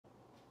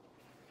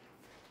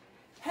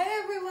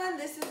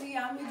this is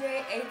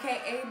Yamide,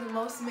 aka The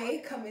Most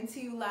Made, coming to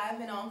you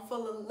live and on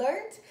full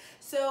alert.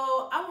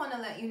 So I want to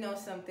let you know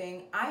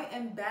something. I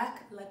am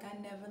back like I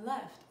never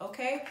left,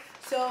 okay?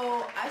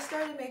 So I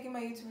started making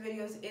my YouTube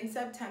videos in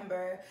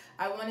September.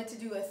 I wanted to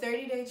do a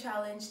 30-day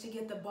challenge to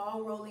get the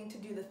ball rolling, to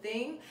do the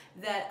thing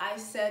that I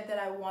said that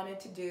I wanted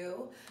to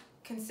do.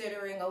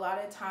 Considering a lot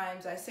of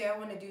times I say I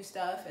want to do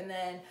stuff and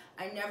then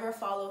I never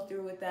follow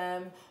through with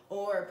them,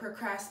 or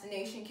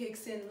procrastination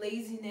kicks in,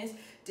 laziness,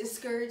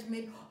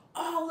 discouragement,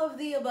 all of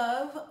the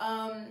above.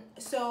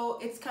 So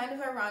it's kind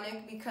of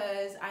ironic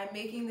because I'm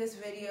making this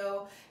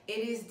video, it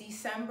is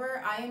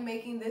December. I am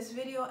making this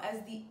video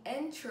as the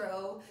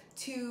intro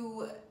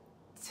to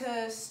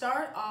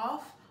start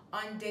off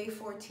on day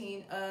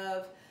 14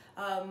 of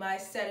my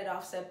Set It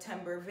Off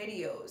September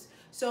videos.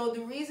 So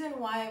the reason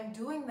why I'm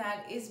doing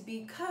that is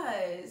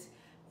because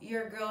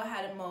your girl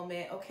had a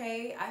moment,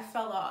 okay? I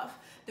fell off.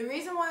 The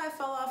reason why I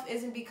fell off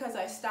isn't because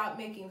I stopped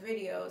making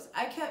videos.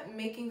 I kept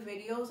making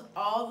videos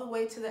all the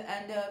way to the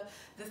end of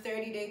the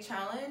 30-day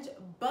challenge,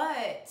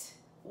 but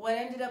what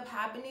ended up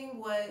happening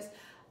was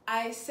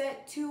I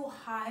set too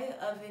high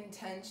of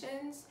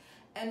intentions,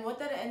 and what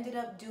that ended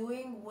up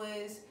doing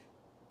was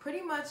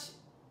pretty much,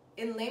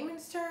 in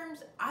layman's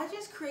terms, I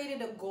just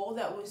created a goal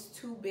that was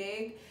too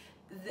big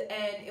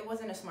and it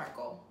wasn't a SMART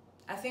goal.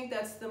 I think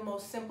that's the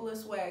most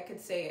simplest way I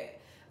could say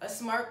it. A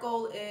SMART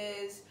goal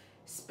is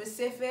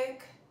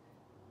specific,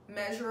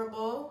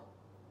 measurable,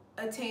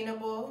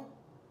 attainable,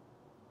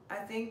 I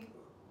think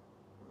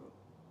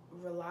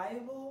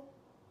reliable.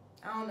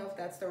 I don't know if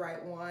that's the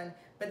right one,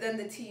 but then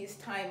the T is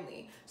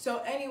timely.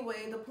 So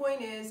anyway, the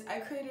point is I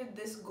created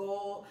this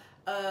goal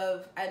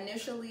of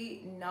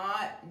initially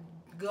not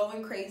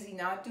going crazy,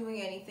 not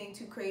doing anything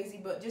too crazy,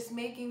 but just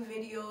making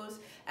videos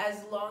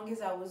as long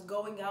as I was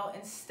going out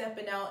and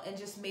stepping out and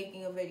just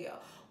making a video.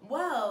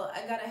 Well,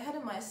 I got ahead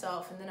of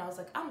myself and then I was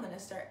like, I'm gonna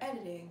start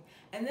editing.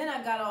 And then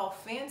I got all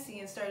fancy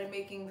and started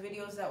making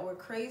videos that were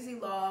crazy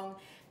long,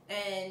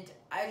 and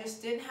I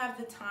just didn't have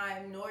the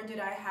time, nor did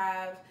I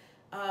have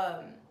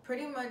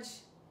pretty much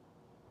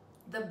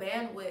the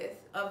bandwidth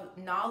of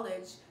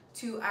knowledge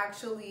to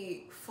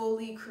actually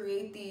fully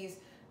create these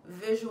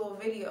visual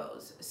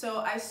videos. So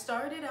I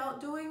started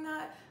out doing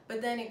that,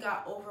 but then it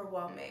got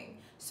overwhelming.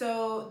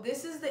 So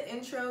this is the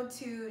intro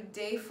to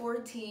day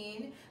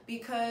 14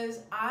 because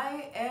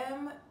I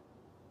am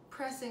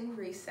pressing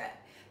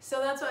reset. So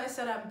that's why I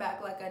said I'm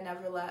back like I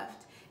never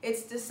left.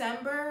 It's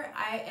December.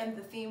 I am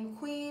the theme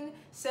queen.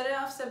 Set It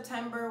Off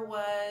September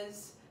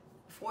was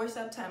for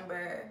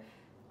September.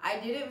 I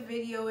didn't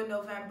video in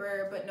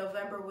November, but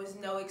November was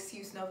no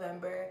excuse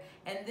November.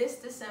 And this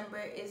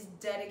December is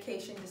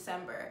Dedication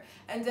December.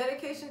 And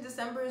Dedication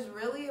December is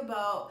really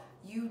about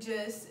you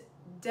just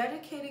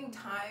dedicating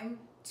time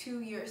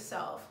to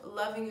yourself,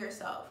 loving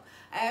yourself.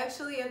 I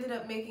actually ended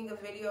up making a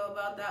video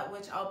about that,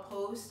 which I'll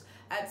post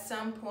at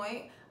some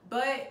point.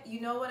 But you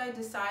know what I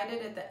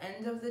decided at the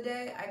end of the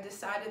day? I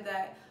decided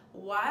that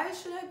why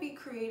should I be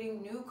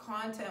creating new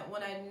content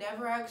when I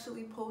never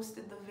actually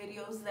posted the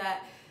videos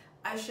that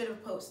I should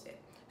have posted?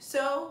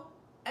 So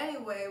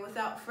anyway,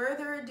 without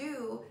further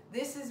ado,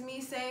 this is me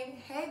saying,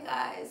 hey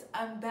guys,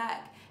 I'm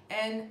back.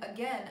 And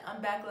again,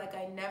 I'm back like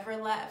I never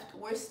left.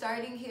 We're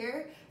starting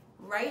here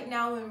right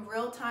now in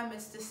real time.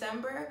 It's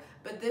December,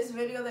 but this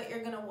video that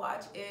you're gonna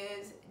watch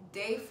is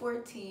day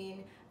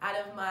 14 out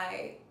of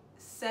my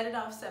Set It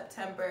Off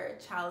September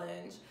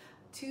challenge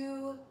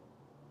to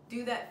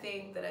do that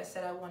thing that I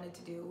said I wanted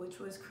to do, which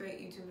was create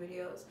YouTube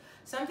videos.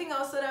 Something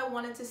else that I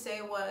wanted to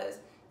say was,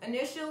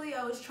 initially,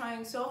 I was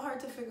trying so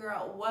hard to figure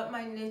out what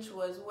my niche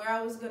was, where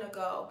I was gonna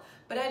go,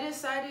 but I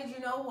decided,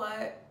 you know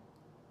what?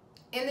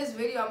 In this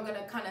video, I'm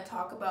gonna kind of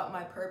talk about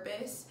my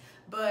purpose,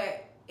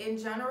 but in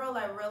general,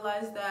 I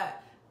realized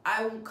that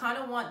I kind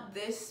of want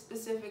this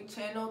specific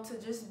channel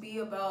to just be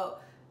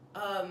about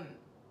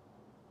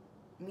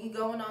me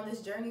going on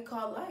this journey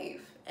called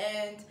life,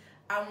 and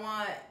I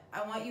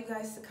want you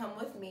guys to come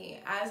with me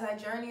as I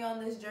journey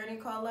on this journey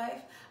called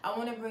life. I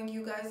want to bring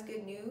you guys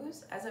good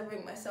news as I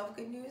bring myself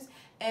good news,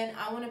 and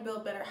I want to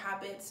build better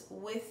habits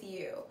with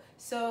you.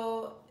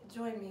 So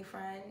join me,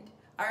 friend.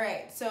 All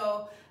right,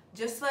 so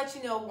just to let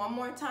you know one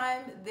more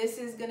time, this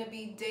is going to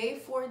be day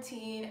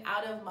 14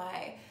 out of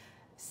my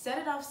Set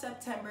It Off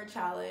September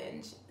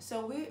challenge.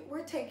 So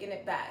we're taking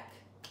it back.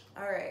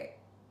 All right.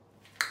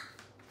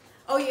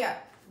 Oh yeah,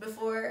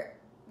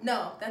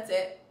 no, that's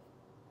it.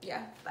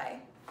 Yeah, bye.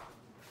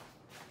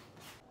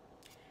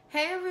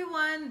 Hey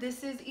everyone,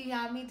 this is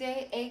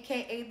Iyamide,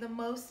 aka The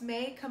Most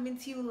Made, coming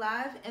to you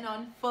live and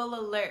on full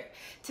alert.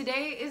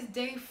 Today is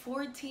day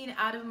 14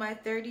 out of my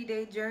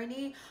 30-day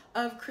journey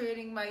of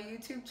creating my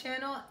YouTube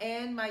channel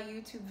and my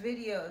YouTube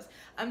videos.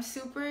 I'm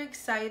super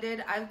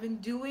excited. I've been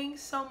doing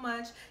so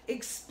much,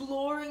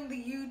 exploring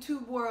the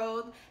YouTube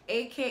world,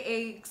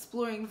 aka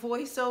exploring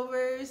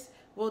voiceovers,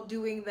 while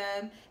doing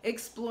them,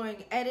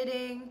 exploring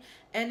editing,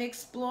 and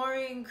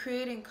exploring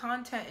creating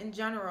content in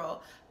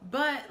general.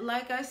 But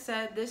like I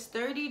said, this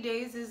 30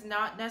 days is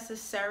not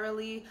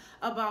necessarily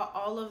about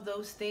all of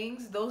those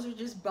things. Those are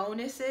just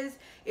bonuses.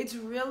 It's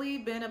really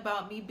been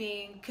about me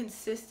being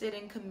consistent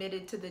and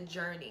committed to the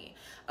journey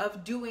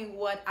of doing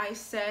what I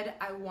said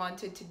I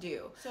wanted to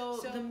do.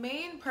 So the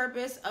main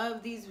purpose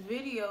of these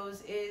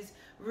videos is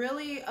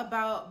really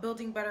about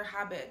building better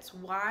habits.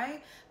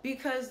 Why?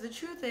 Because the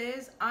truth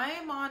is, I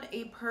am on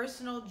a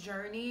personal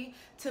journey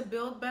to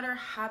build better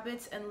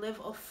habits and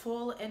live a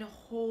full and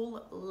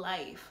whole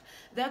life.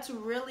 That's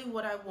really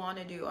what I want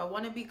to do. I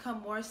want to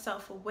become more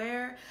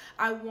self-aware.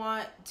 I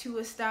want to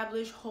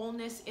establish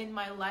wholeness in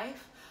my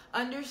life,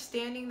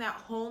 understanding that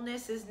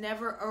wholeness is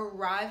never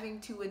arriving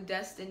to a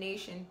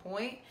destination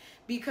point,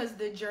 because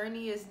the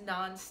journey is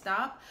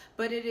non-stop,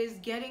 but it is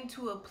getting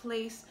to a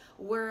place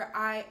where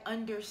I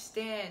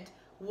understand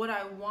what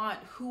I want,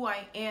 who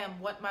I am,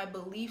 what my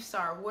beliefs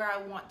are, where I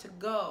want to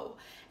go,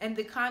 and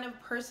the kind of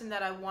person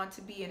that I want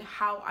to be and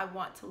how I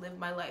want to live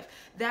my life.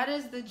 That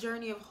is the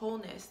journey of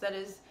wholeness that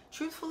is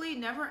truthfully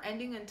never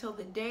ending until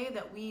the day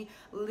that we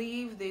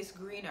leave this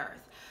green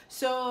earth.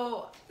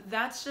 So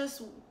that's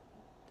just,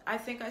 I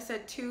think I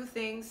said two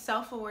things: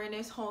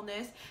 self-awareness,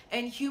 wholeness,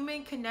 and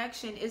human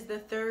connection is the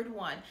third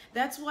one.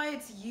 That's why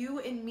it's you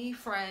and me,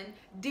 friend.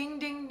 Ding,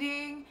 ding,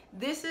 ding.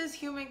 This is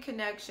human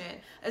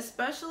connection,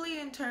 especially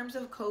in terms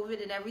of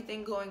COVID and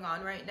everything going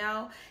on right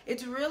now.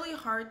 It's really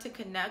hard to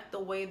connect the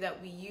way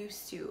that we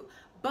used to.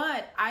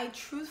 But I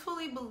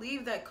truthfully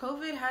believe that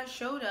COVID has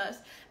showed us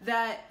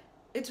that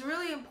it's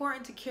really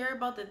important to care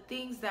about the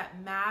things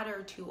that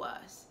matter to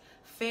us.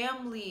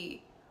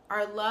 Family,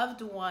 our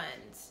loved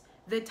ones,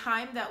 the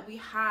time that we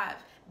have,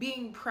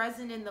 being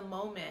present in the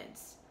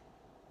moments.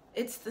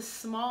 It's the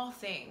small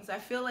things. I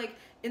feel like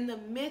in the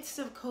midst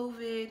of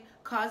COVID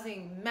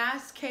causing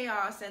mass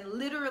chaos and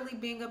literally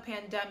being a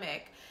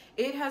pandemic,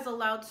 it has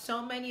allowed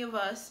so many of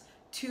us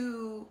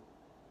to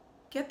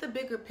get the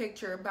bigger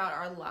picture about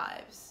our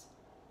lives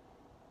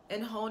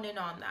and hone in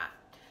on that.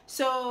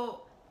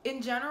 So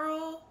in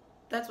general,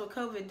 that's what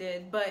COVID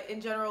did. But in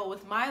general,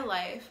 with my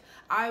life,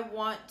 I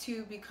want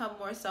to become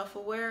more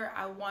self-aware.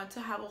 I want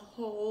to have a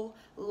whole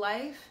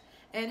life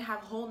and have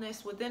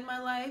wholeness within my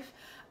life.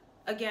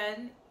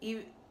 Again,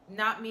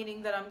 not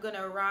meaning that I'm going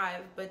to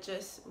arrive, but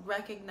just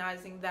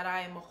recognizing that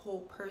I am a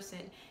whole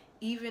person,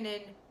 even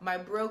in my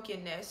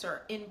brokenness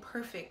or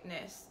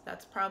imperfectness.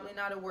 That's probably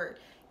not a word.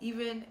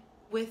 Even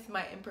with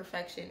my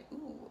imperfection.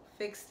 Ooh,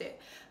 fixed it.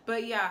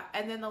 But yeah,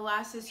 and then the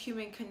last is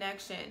human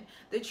connection.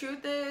 The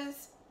truth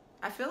is,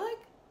 I feel like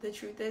the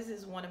truth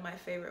is one of my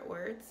favorite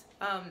words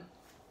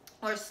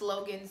or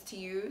slogans to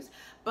use,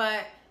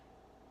 but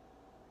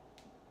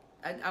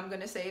I'm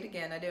gonna say it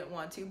again. I didn't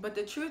want to, but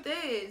the truth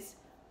is,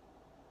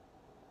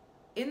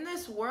 in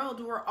this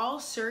world, we're all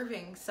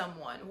serving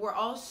someone. We're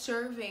all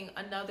serving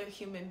another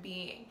human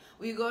being.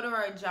 We go to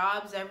our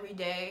jobs every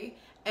day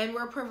and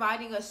we're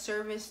providing a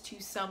service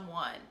to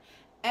someone.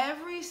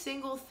 Every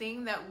single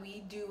thing that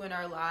we do in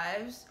our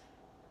lives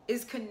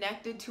is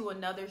connected to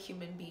another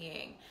human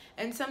being.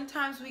 And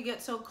sometimes we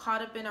get so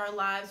caught up in our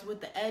lives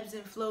with the ebbs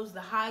and flows, the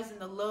highs and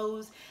the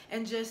lows,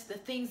 and just the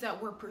things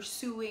that we're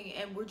pursuing,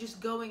 and we're just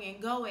going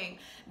and going,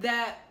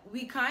 that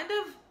we kind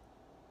of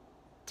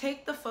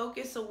take the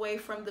focus away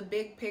from the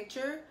big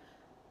picture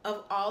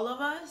of all of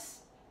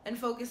us and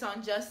focus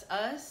on just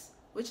us,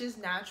 which is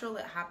natural,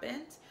 it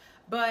happens.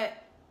 But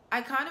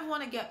I kind of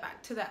want to get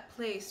back to that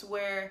place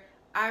where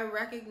I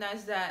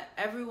recognize that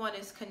everyone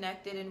is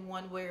connected in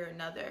one way or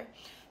another.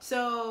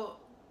 So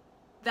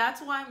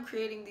that's why I'm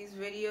creating these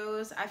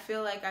videos. I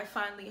feel like I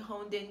finally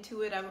honed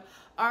into it. I'm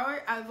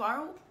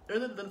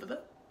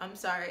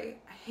sorry.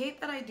 I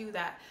hate that I do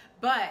that.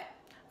 But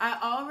I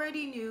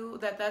already knew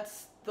that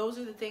those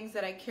are the things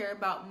that I care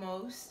about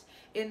most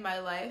in my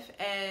life.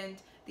 And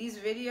these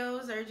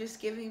videos are just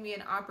giving me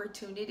an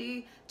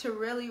opportunity to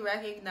really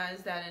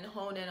recognize that and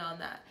hone in on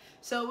that.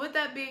 So with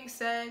that being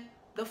said,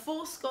 the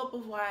full scope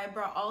of why I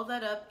brought all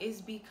that up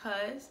is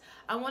because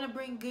I want to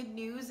bring good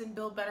news and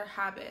build better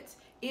habits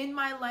in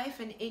my life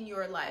and in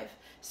your life.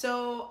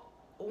 So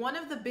one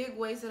of the big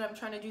ways that I'm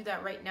trying to do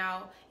that right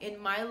now in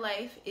my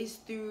life is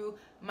through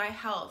my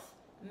health,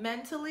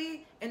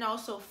 mentally and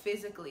also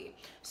physically.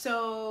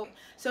 So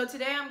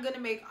today I'm going to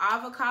make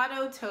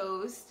avocado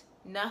toast,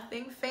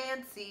 nothing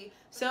fancy.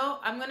 So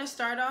I'm going to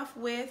start off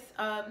with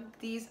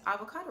these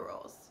avocado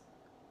rolls.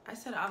 I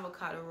said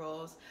avocado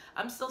rolls.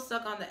 I'm still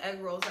stuck on the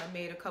egg rolls I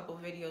made a couple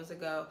videos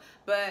ago,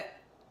 but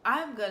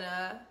I'm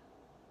gonna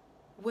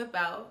whip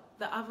out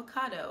the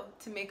avocado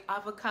to make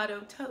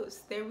avocado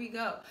toast. There we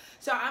go.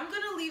 So I'm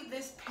gonna leave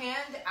this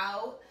panned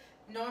out.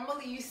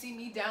 Normally you see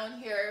me down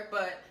here,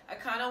 but I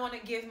kind of want to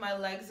give my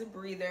legs a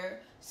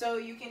breather so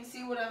you can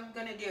see what I'm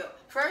gonna do.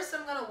 First,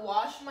 I'm gonna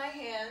wash my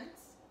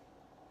hands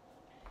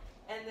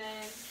and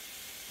then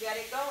get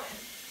it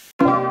going.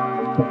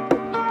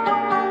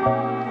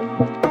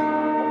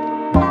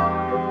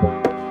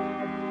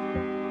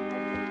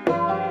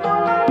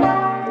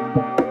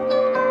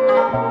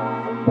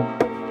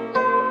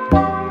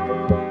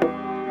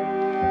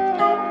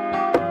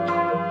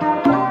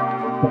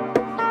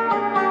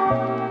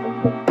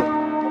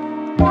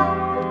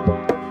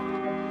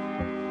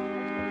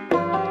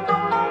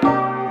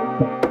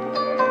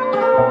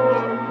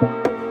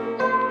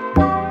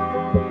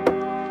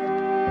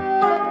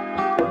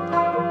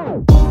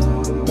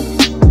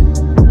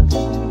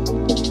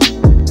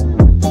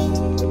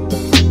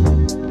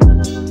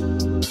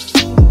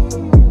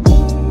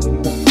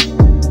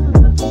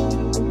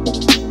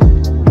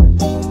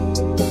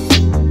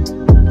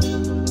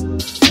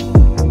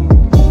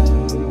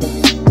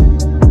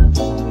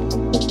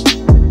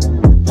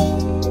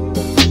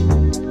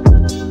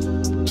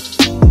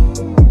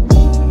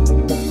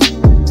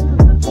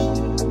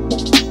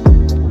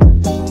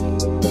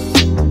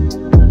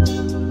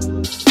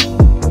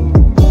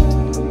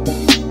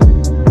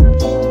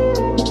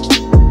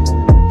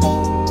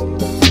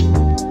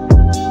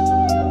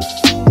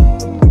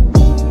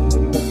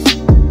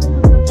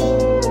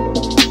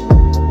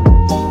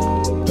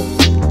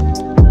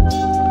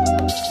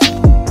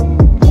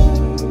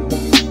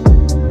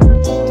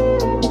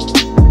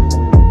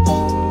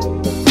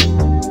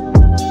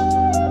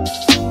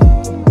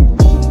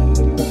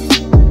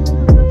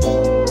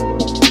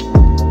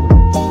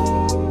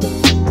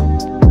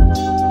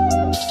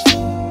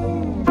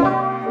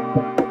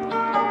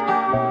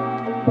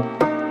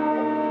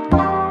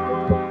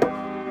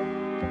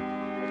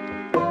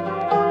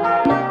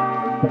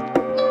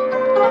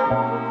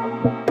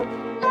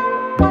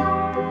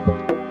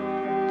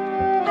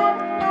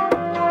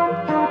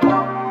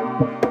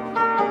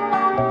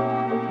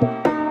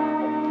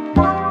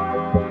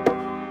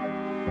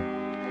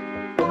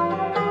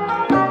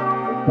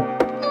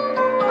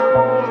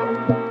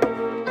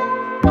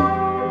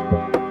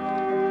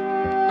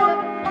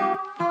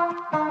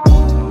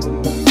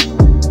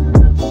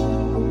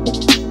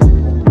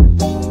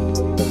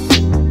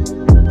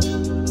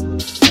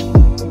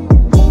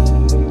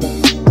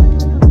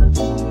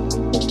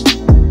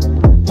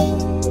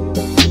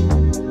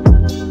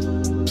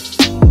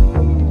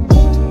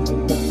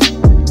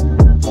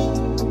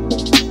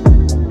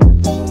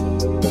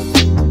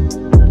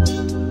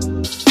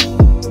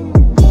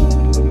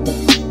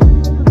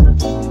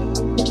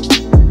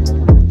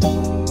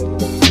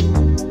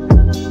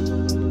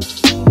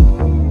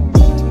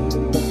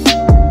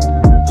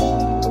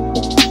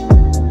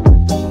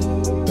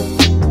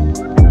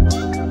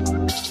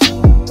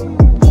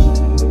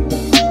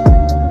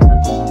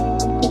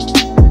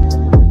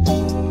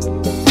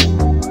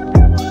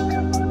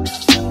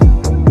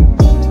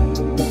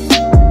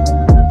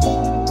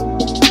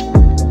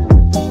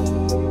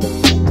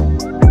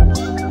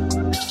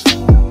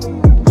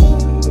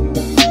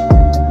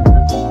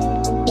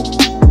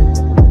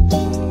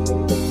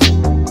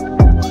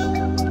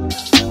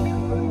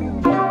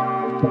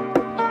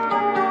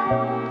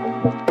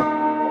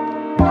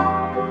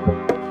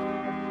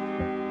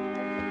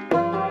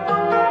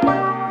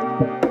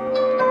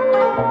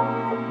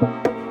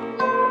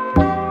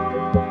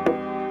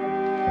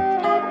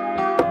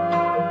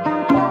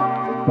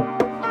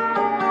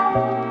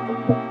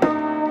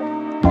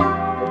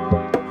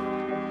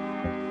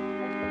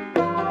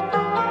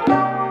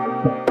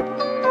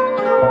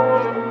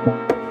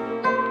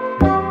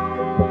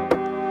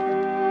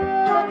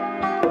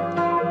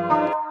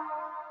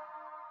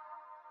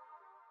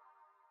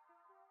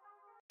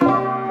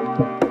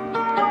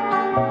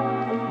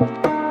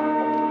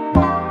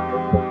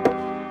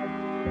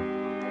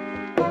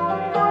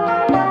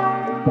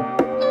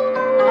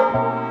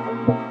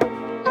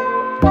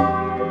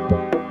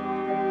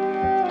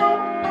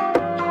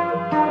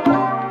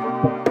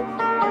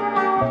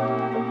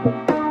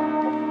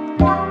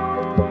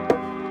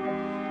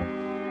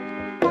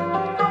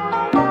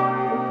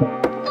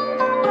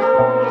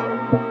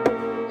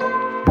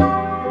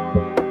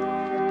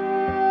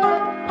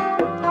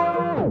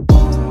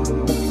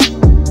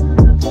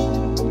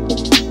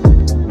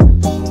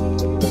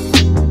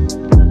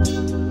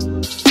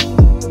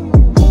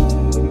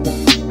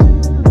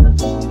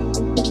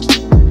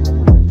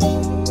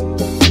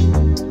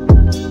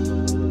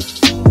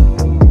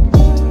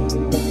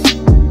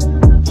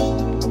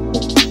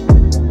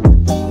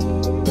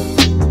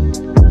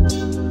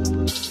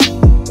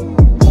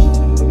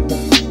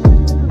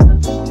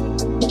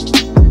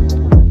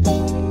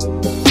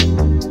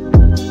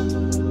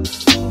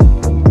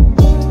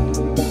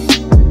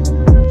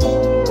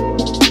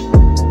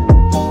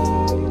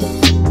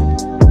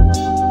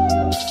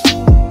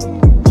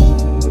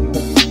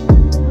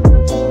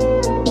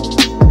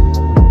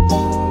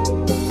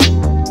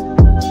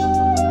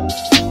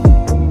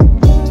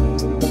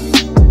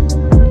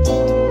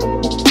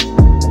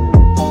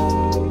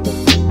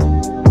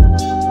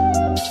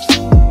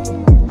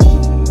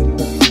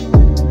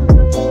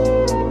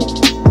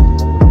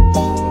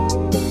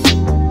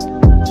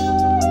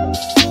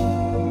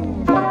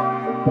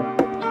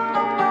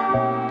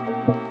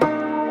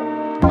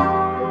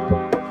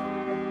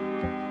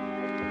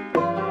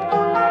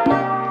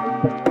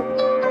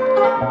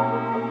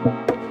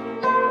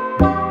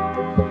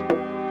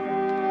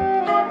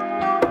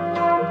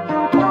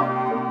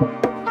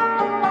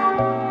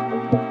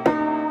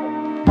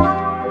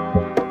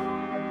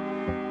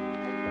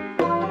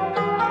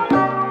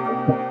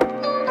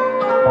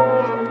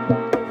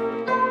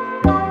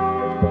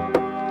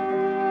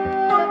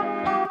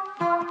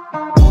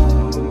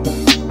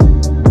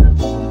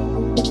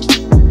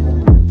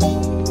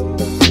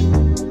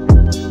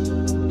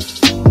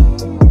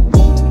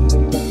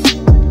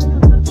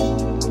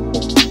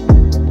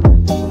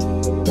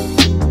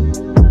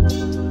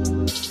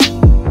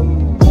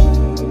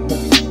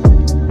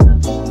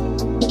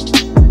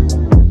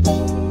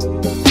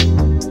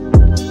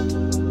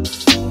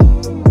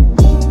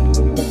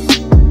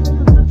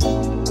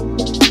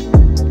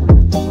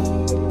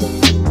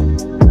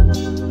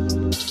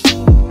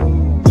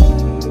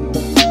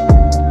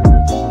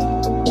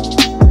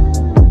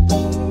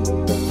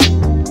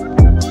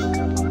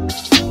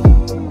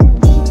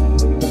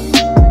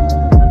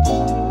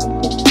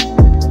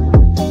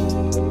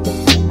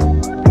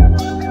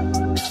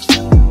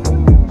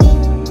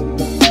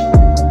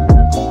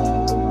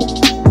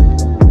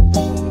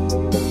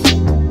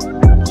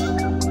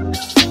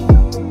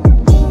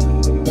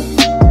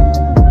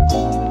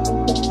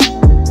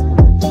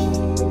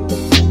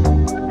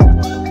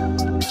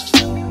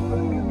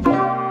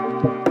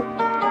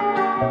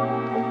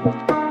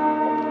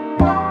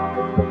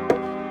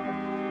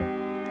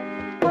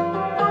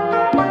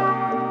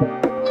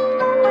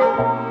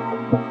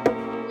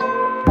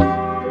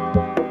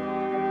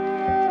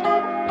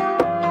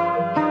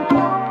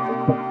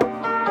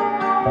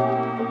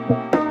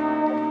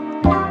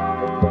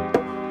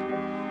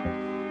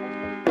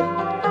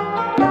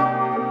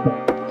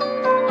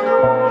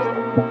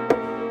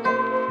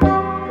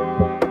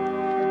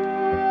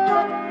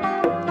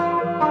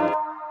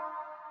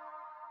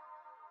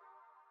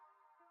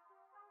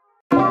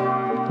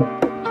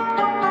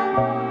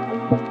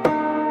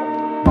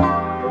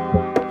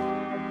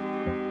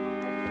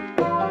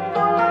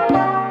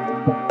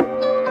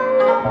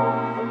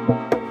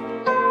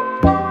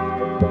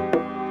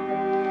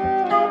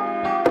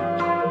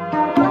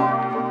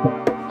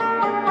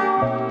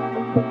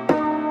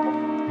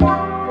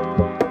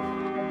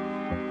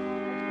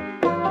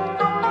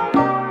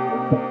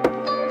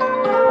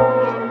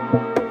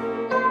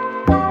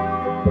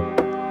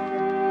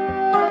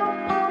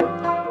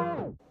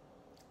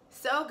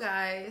 So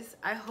guys,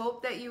 I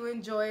hope that you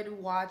enjoyed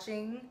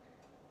watching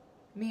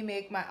me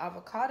make my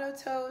avocado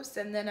toast,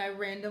 and then I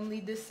randomly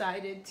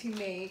decided to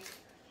make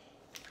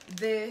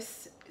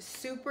this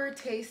super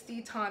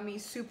tasty Tommy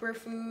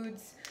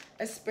Superfoods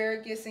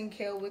asparagus and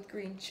kale with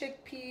green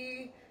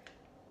chickpea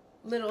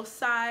little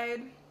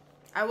side.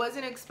 I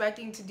wasn't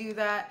expecting to do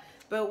that,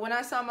 but when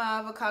I saw my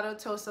avocado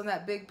toast on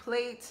that big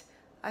plate,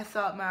 I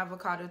thought my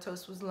avocado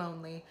toast was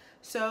lonely,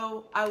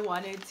 so I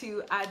wanted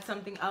to add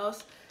something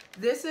else.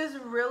 This is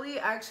really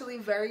actually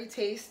very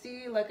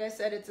tasty. Like I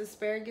said, it's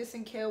asparagus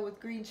and kale with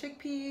green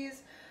chickpeas,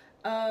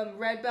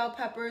 red bell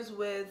peppers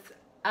with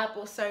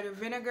apple cider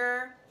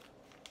vinegar.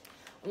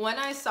 When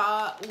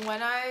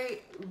I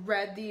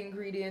read the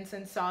ingredients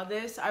and saw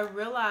this, I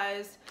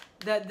realized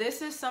that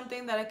this is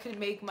something that I could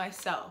make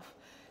myself.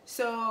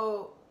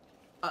 So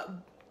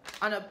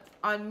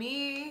on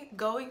me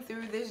going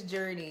through this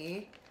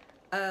journey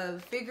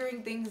of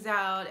figuring things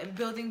out and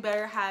building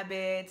better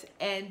habits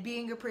and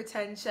being a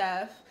pretend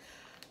chef,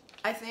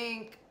 I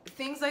think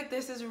things like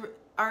this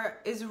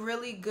is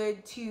really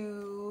good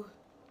to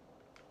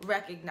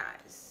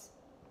recognize.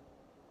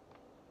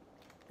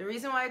 The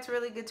reason why it's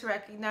really good to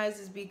recognize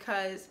is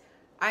because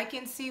I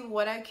can see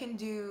what I can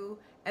do,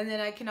 and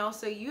then I can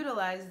also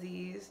utilize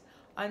these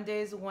on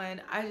days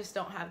when I just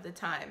don't have the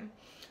time.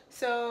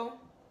 So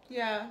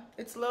yeah,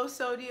 it's low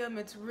sodium,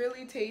 it's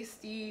really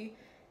tasty.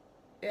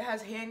 It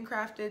has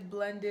handcrafted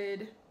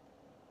blended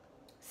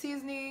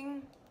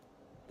seasoning.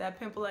 That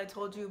pimple I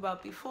told you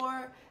about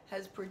before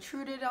has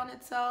protruded on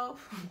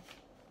itself.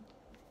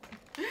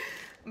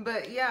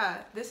 But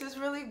yeah, this is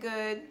really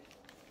good.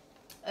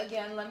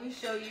 Again, let me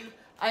show you.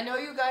 I know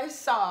you guys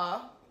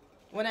saw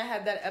when I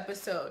had that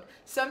episode.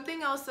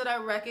 Something else that I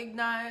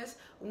recognize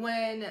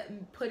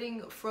when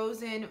putting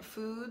frozen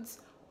foods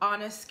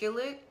on a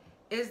skillet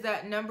is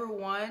that number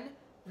one,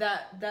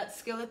 that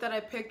skillet that I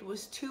picked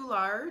was too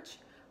large.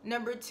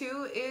 Number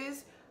two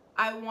is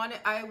I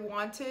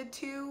wanted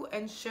to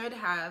and should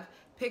have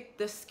picked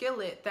the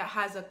skillet that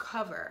has a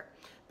cover,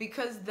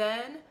 because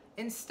then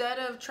instead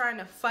of trying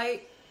to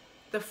fight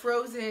the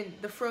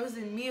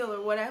frozen meal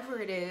or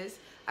whatever it is,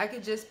 I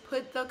could just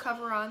put the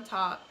cover on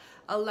top,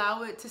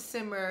 allow it to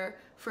simmer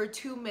for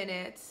 2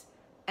 minutes,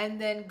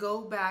 and then go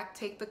back,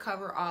 take the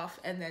cover off,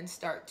 and then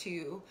start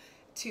to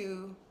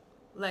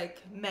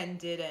like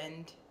mend it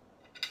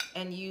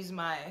and use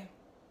my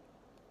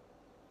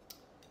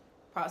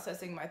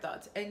processing my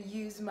thoughts and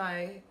use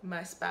my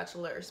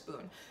spatula or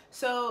spoon.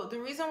 So the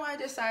reason why I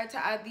decided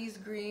to add these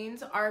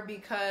greens are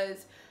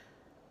because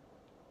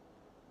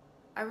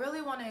I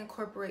really want to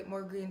incorporate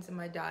more greens in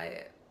my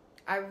diet.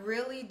 I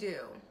really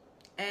do.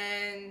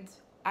 And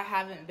I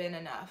haven't been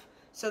enough.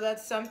 So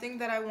that's something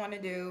that I want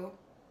to do,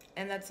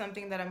 and that's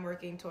something that I'm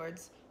working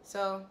towards.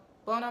 So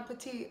bon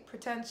appetit,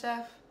 Pretend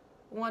Chef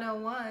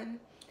 101,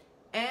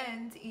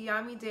 and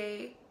Yami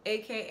Day,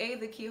 aka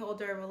the key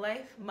holder of a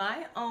life,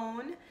 my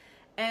own.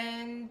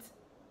 And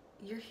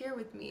you're here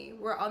with me.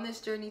 We're on this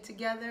journey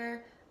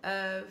together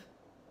of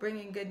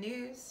bringing good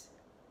news.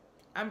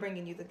 I'm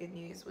bringing you the good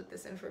news with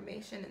this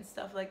information and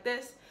stuff like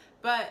this,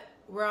 but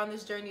we're on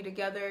this journey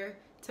together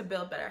to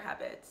build better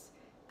habits.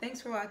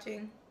 Thanks for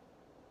watching.